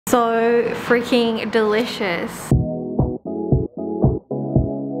So freaking delicious.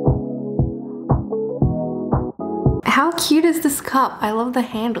 How cute is this cup? I love the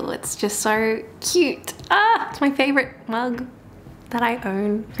handle. It's just so cute. Ah, it's my favorite mug that I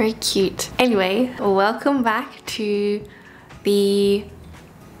own. Very cute. Anyway, welcome back to the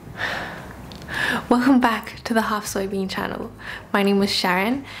Half Soybean channel. My name is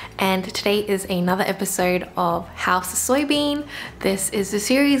Sharon and today is another episode of House Soybean. This is a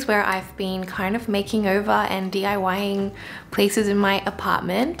series where I've been kind of making over and DIYing places in my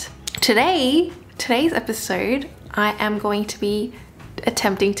apartment. Today's episode, I am going to be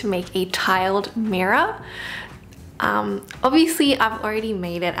attempting to make a tiled mirror. Obviously I've already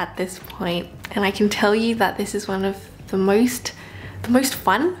made it at this point and I can tell you that this is one of the funnest.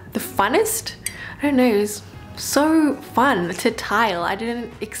 I don't know, it was so fun to tile. I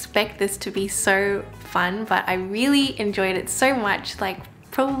didn't expect this to be so fun, but I really enjoyed it so much. Like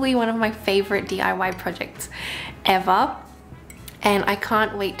probably one of my favorite DIY projects ever. And I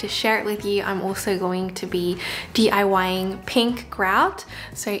can't wait to share it with you. I'm also going to be DIYing pink grout.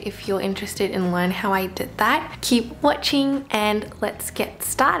 So if you're interested in learning how I did that, keep watching and let's get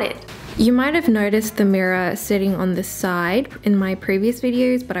started. You might have noticed the mirror sitting on the side in my previous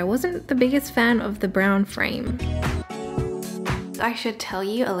videos, but I wasn't the biggest fan of the brown frame. I should tell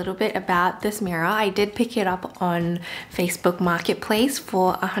you a little bit about this mirror. I did pick it up on Facebook Marketplace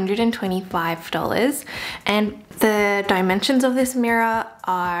for $125 and the dimensions of this mirror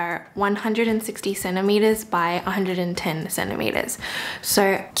are 160 centimeters by 110 centimeters.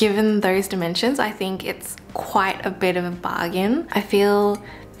 So given those dimensions, I think it's quite a bit of a bargain. I feel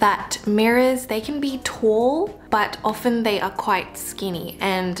that mirrors, they can be tall, but often they are quite skinny,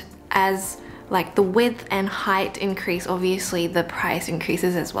 and as like the width and height increase, obviously the price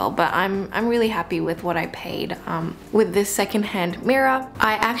increases as well. But I'm really happy with what I paid with this secondhand mirror.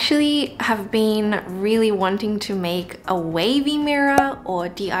 I actually have been really wanting to make a wavy mirror or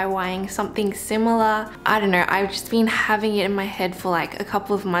DIYing something similar. I don't know, I've just been having it in my head for like a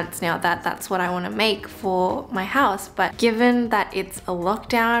couple of months now that that's what I want to make for my house. But given that it's a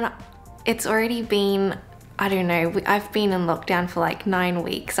lockdown, it's already been, I don't know, I've been in lockdown for like 9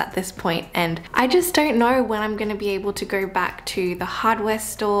 weeks at this point and I just don't know when I'm gonna be able to go back to the hardware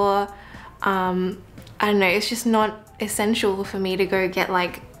store. I don't know, it's just not essential for me to go get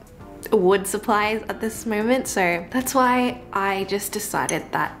like wood supplies at this moment. So that's why I just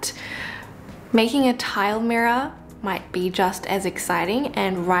decided that making a tile mirror might be just as exciting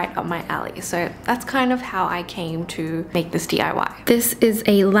and right up my alley. So that's kind of how I came to make this DIY. This is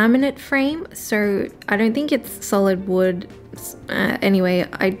a laminate frame, so I don't think it's solid wood. Anyway,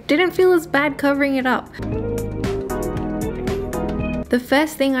 I didn't feel as bad covering it up. The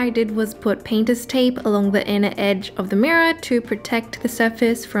first thing I did was put painter's tape along the inner edge of the mirror to protect the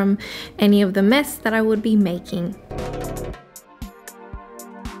surface from any of the mess that I would be making.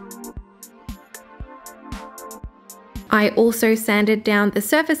 I also sanded down the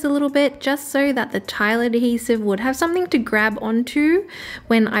surface a little bit just so that the tile adhesive would have something to grab onto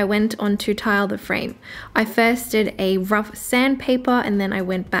when I went on to tile the frame. I first did a rough sandpaper and then I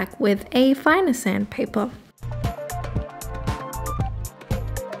went back with a finer sandpaper.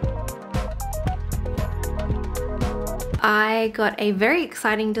 I got a very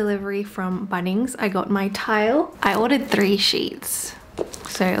exciting delivery from Bunnings. I got my tile. I ordered 3 sheets,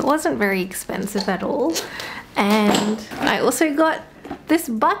 so it wasn't very expensive at all. And I also got this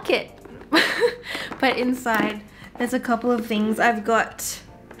bucket. But inside there's a couple of things. I've got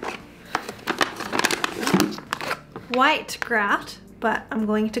white grout, but I'm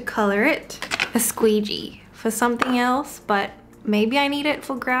going to color it a squeegee for something else, but maybe I need it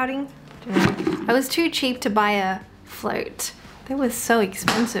for grouting. I was too cheap to buy a float. They were so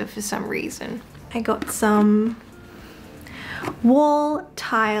expensive for some reason. I got some wall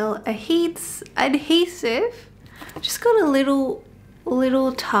tile adhesive. Just got a little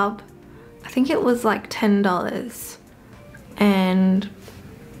tub. I think it was like $10. And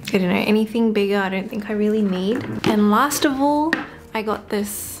I don't know, anything bigger I don't think I really need. And last of all, I got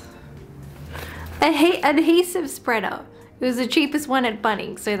this adhesive spreader. It was the cheapest one at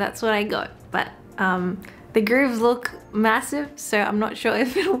Bunnings, so that's what I got. But the grooves look massive, so I'm not sure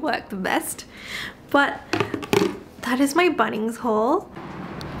if it'll work the best. But that is my Bunnings haul.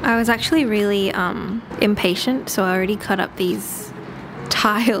 I was actually really impatient, so I already cut up these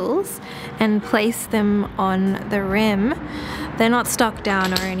tiles and placed them on the rim. They're not stuck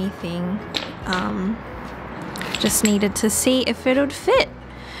down or anything. Just needed to see if it would fit.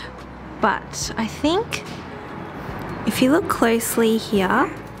 But I think if you look closely here,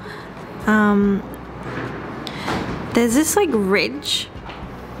 there's this like ridge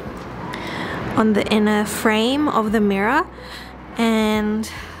on the inner frame of the mirror. And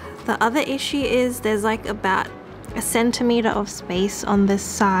the other issue is there's like about a centimeter of space on the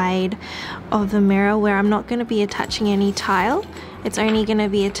side of the mirror where I'm not going to be attaching any tile. It's only going to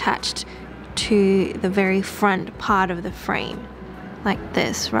be attached to the very front part of the frame, like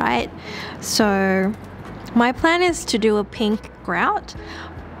this, right? So my plan is to do a pink grout,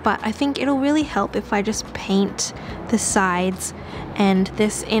 but I think it'll really help if I just paint the sides and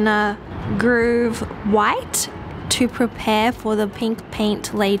this inner groove white to prepare for the pink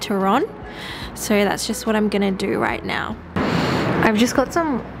paint later on. So that's just what I'm gonna do right now. I've just got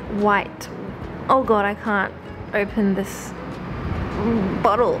some white, oh god, I can't open this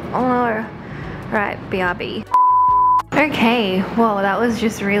bottle, oh no. Right, BRB. Okay, well that was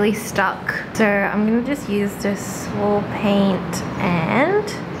just really stuck. So I'm gonna just use this wall paint and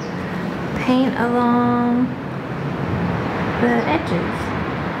paint along the edges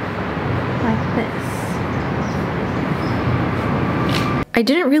like this. I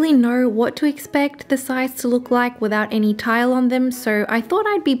didn't really know what to expect the sides to look like without any tile on them, so I thought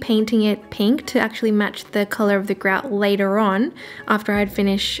I'd be painting it pink to actually match the color of the grout later on after I'd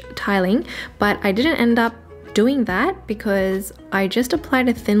finished tiling, but I didn't end up doing that because I just applied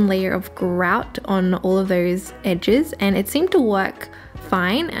a thin layer of grout on all of those edges and it seemed to work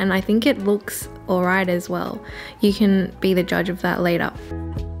fine, and I think it looks alright as well. You can be the judge of that later.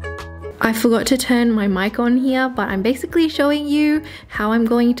 I forgot to turn my mic on here, but I'm basically showing you how I'm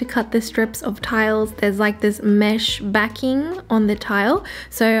going to cut the strips of tiles. There's like this mesh backing on the tile,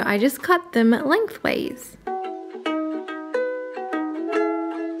 so I just cut them lengthways.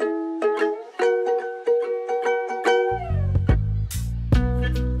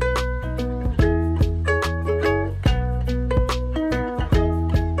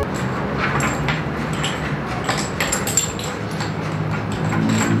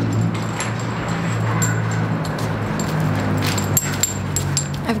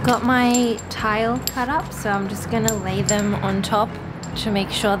 I've got my tile cut up, so I'm just gonna lay them on top to make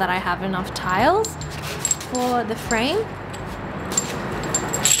sure that I have enough tiles for the frame.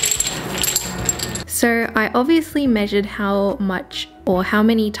 So I obviously measured how much or how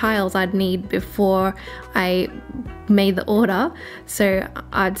many tiles I'd need before I made the order. So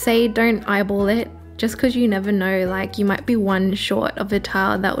I'd say don't eyeball it, just because you never know, like you might be one short of a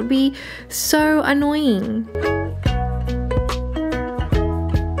tile. That would be so annoying.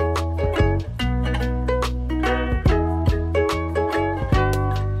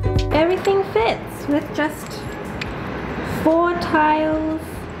 Everything fits with just 4 tiles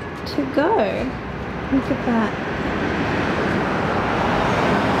to go. Look at that.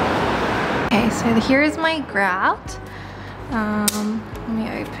 Okay, so here is my grout. Let me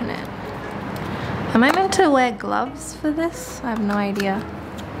open it. Am I meant to wear gloves for this? I have no idea.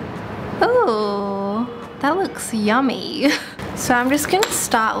 Oh, that looks yummy. So I'm just gonna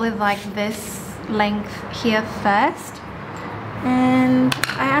start with like this length here first. And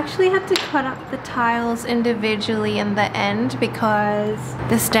I actually had to cut up the tiles individually in the end because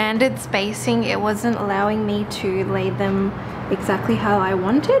the standard spacing, it wasn't allowing me to lay them exactly how I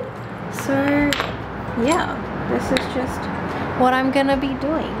wanted. So yeah, this is just what I'm gonna be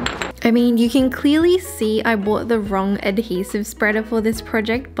doing. I mean, you can clearly see I bought the wrong adhesive spreader for this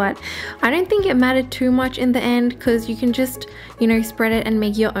project, but I don't think it mattered too much in the end because you can just, you know, spread it and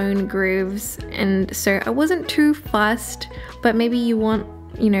make your own grooves. And so I wasn't too fussed, but maybe you want,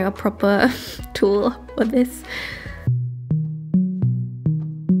 you know, a proper tool for this.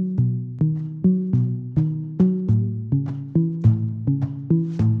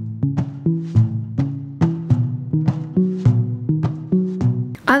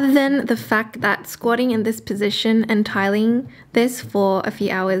 Other than the fact that squatting in this position and tiling this for a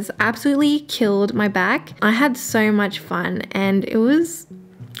few hours absolutely killed my back, I had so much fun and it was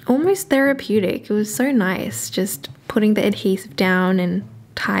almost therapeutic. It was so nice just putting the adhesive down and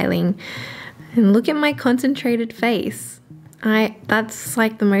tiling. And look at my concentrated face. That's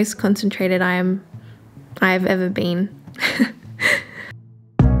like the most concentrated I've ever been.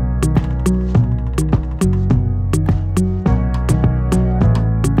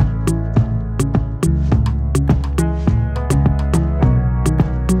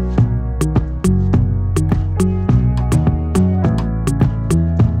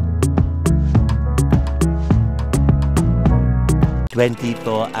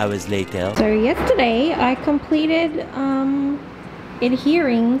 24 hours later. So yesterday I completed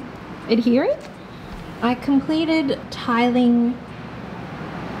adhering? I completed tiling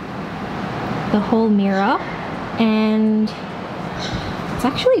the whole mirror and it's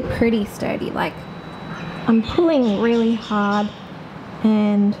actually pretty sturdy. Like I'm pulling really hard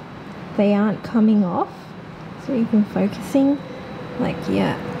and they aren't coming off. So even focusing, like,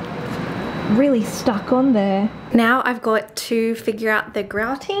 yeah, really stuck on there. Now I've got to figure out the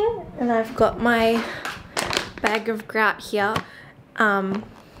grouting, and I've got my bag of grout here. I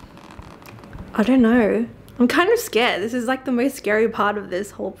don't know. I'm kind of scared. This is like the most scary part of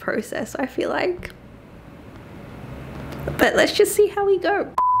this whole process, I feel like. But let's just see how we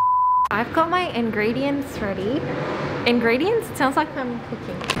go. I've got my ingredients ready. Ingredients? It sounds like I'm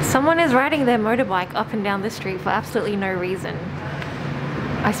cooking. Someone is riding their motorbike up and down the street for absolutely no reason.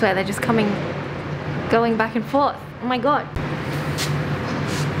 I swear they're just going back and forth. Oh my god.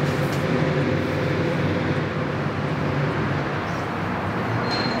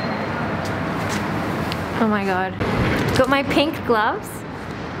 Oh my god. Got my pink gloves.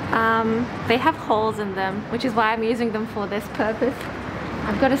 They have holes in them, which is why I'm using them for this purpose.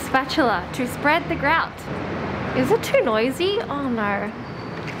 I've got a spatula to spread the grout. Is it too noisy? Oh no.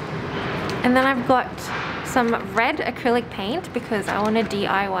 And then I've got some red acrylic paint because I want to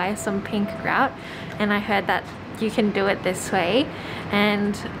DIY some pink grout, and I heard that you can do it this way,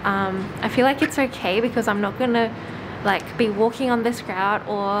 and I feel like it's okay because I'm not gonna like be walking on this grout,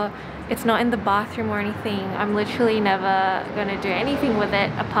 or it's not in the bathroom or anything. I'm literally never gonna do anything with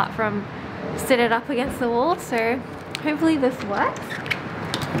it apart from sit it up against the wall, so hopefully this works.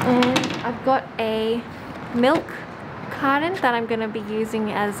 And I've got a milk carton that I'm gonna be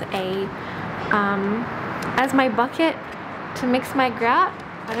using as my bucket to mix my grout.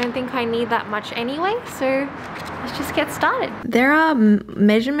 I don't think I need that much anyway, so let's just get started. There are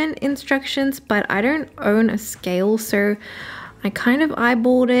measurement instructions, but I don't own a scale, so I kind of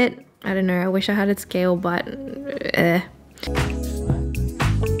eyeballed it. I don't know, I wish I had a scale, but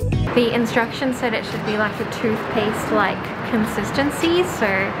The instructions said it should be like a toothpaste-like consistency, so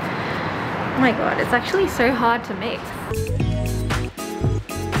oh my god, it's actually so hard to mix.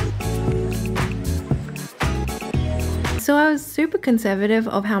 So I was super conservative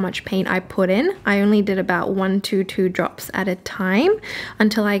of how much paint I put in. I only did about 1 to 2 drops at a time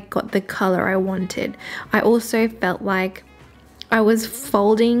until I got the color I wanted. I also felt like I was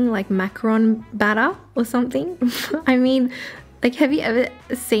folding like macaron batter or something. I mean, like, have you ever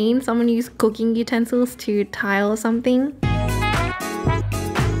seen someone use cooking utensils to tile or something?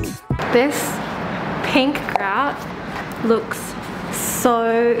 This pink grout looks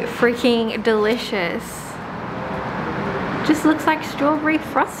so freaking delicious. Just looks like strawberry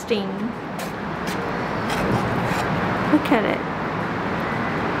frosting. Look at it.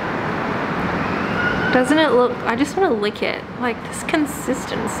 Doesn't it look, I just want to lick it. Like, this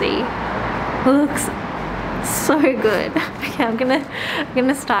consistency looks so good. Okay, I'm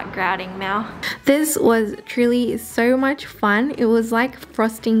gonna start grouting now. This was truly so much fun. It was like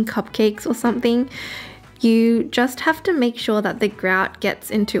frosting cupcakes or something. You just have to make sure that the grout gets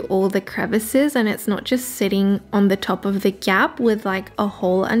into all the crevices and it's not just sitting on the top of the gap with like a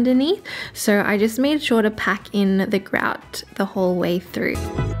hole underneath. So I just made sure to pack in the grout the whole way through.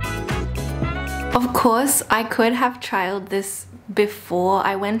 Of course, I could have trialed this before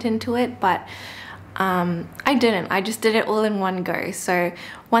I went into it, but I didn't. I just did it all in one go. So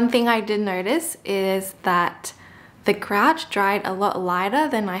one thing I did notice is that the grout dried a lot lighter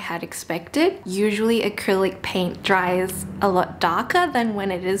than I had expected. Usually acrylic paint dries a lot darker than when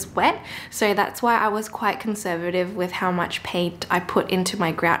it is wet, so that's why I was quite conservative with how much paint I put into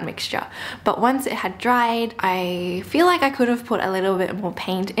my grout mixture. But once it had dried, I feel like I could have put a little bit more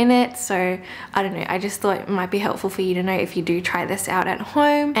paint in it, so I don't know, I just thought it might be helpful for you to know if you do try this out at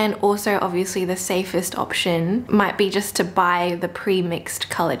home. And also obviously the safest option might be just to buy the pre-mixed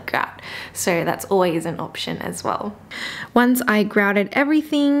colored grout, so that's always an option as well. Once I grouted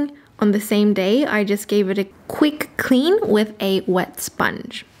everything on the same day, I just gave it a quick clean with a wet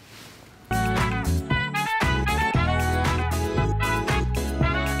sponge.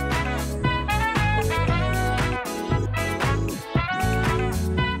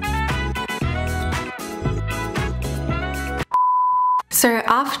 So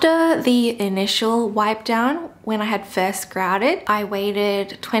after the initial wipe down, when I had first grouted, I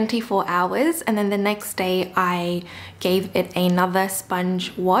waited 24 hours and then the next day I gave it another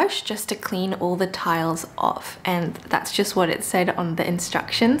sponge wash just to clean all the tiles off, and that's just what it said on the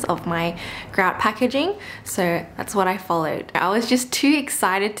instructions of my grout packaging, so that's what I followed. I was just too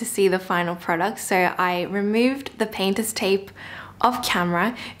excited to see the final product, so I removed the painter's tape off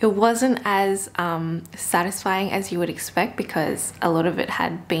camera. It wasn't as satisfying as you would expect because a lot of it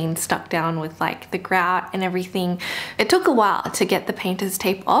had been stuck down with like the grout and everything. It took a while to get the painter's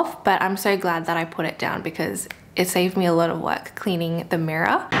tape off, but I'm so glad that I put it down because it saved me a lot of work cleaning the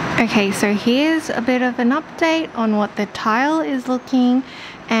mirror. Okay, so here's a bit of an update on what the tile is looking,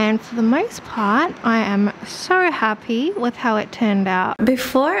 and for the most part I am so happy with how it turned out.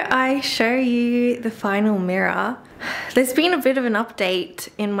 Before I show you the final mirror, there's been a bit of an update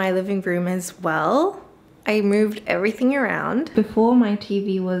in my living room as well. I moved everything around. Before, my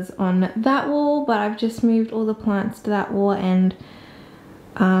TV was on that wall, but I've just moved all the plants to that wall, and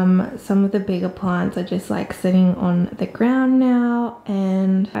some of the bigger plants are just like sitting on the ground now.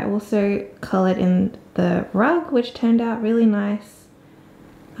 And I also colored in the rug, which turned out really nice.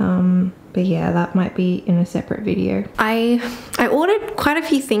 But yeah, that might be in a separate video. I ordered quite a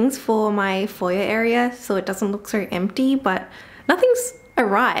few things for my foyer area so it doesn't look so empty, but nothing's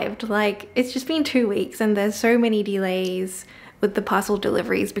arrived. Like, it's just been 2 weeks and there's so many delays with the parcel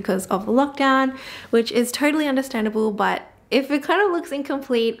deliveries because of the lockdown, which is totally understandable, but if it kind of looks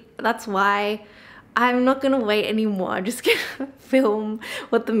incomplete, that's why. I'm not gonna wait anymore. I'm just gonna film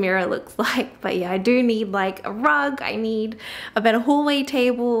what the mirror looks like. But yeah, I do need like a rug, I need a better hallway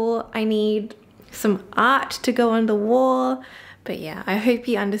table, I need some art to go on the wall. But yeah, I hope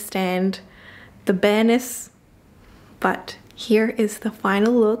you understand the bareness. But here is the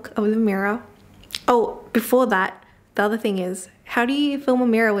final look of the mirror. Oh, before that, the other thing is, how do you film a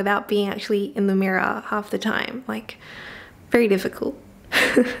mirror without being actually in the mirror half the time? Like, very difficult.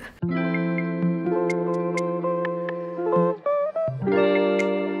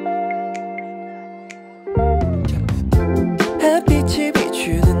 햇빛이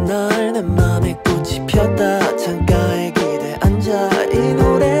비추는 날 내 맘에 꽃이 폈다 창가에 기대 앉아 이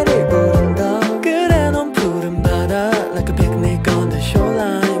노래를 부른다 그래 넌 푸른 바다 like a picnic on the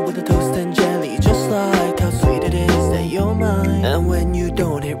shoreline with a toast and jelly just like how sweet it is that you're mine and when you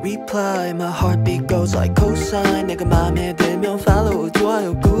don't hit reply my heartbeat goes like cosine 내가 맘에 들면 follow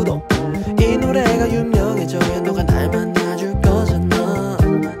좋아요 구독 이 노래가 유명해져야 너가 날 만나줄 거잖아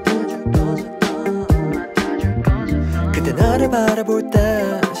그때 나를 바라볼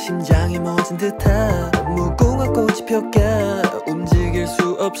때 심장이 멎은 듯해 무궁화 꽃이 폈게 움직일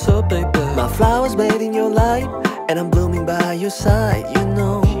수 없어 baby My flowers made in your light and I'm blooming by your side You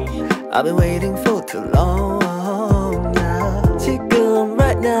know I've been waiting for too long yeah. 지금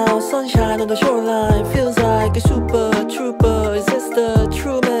right now sunshine on the shoreline feels like a super trooper Is this the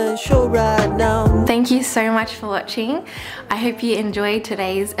Truman show right now Thank you so much for watching. I hope you enjoyed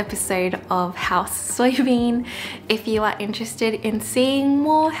today's episode of House Soybean. If you are interested in seeing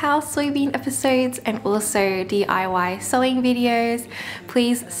more House Soybean episodes and also DIY sewing videos,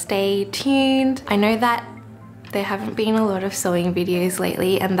 please stay tuned. I know that there haven't been a lot of sewing videos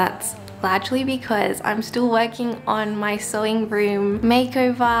lately, and that's largely because I'm still working on my sewing room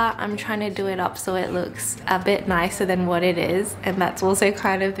makeover. I'm trying to do it up so it looks a bit nicer than what it is, and that's also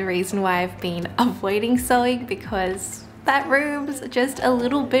kind of the reason why I've been avoiding sewing, because that room's just a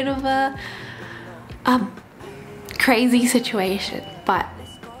little bit of a crazy situation. But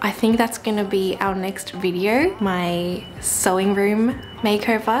I think that's gonna be our next video, my sewing room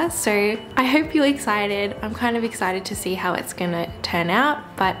makeover. So I hope you're excited. I'm kind of excited to see how it's gonna turn out.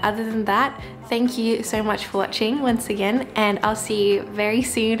 But other than that, thank you so much for watching once again, and I'll see you very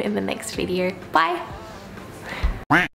soon in the next video. Bye!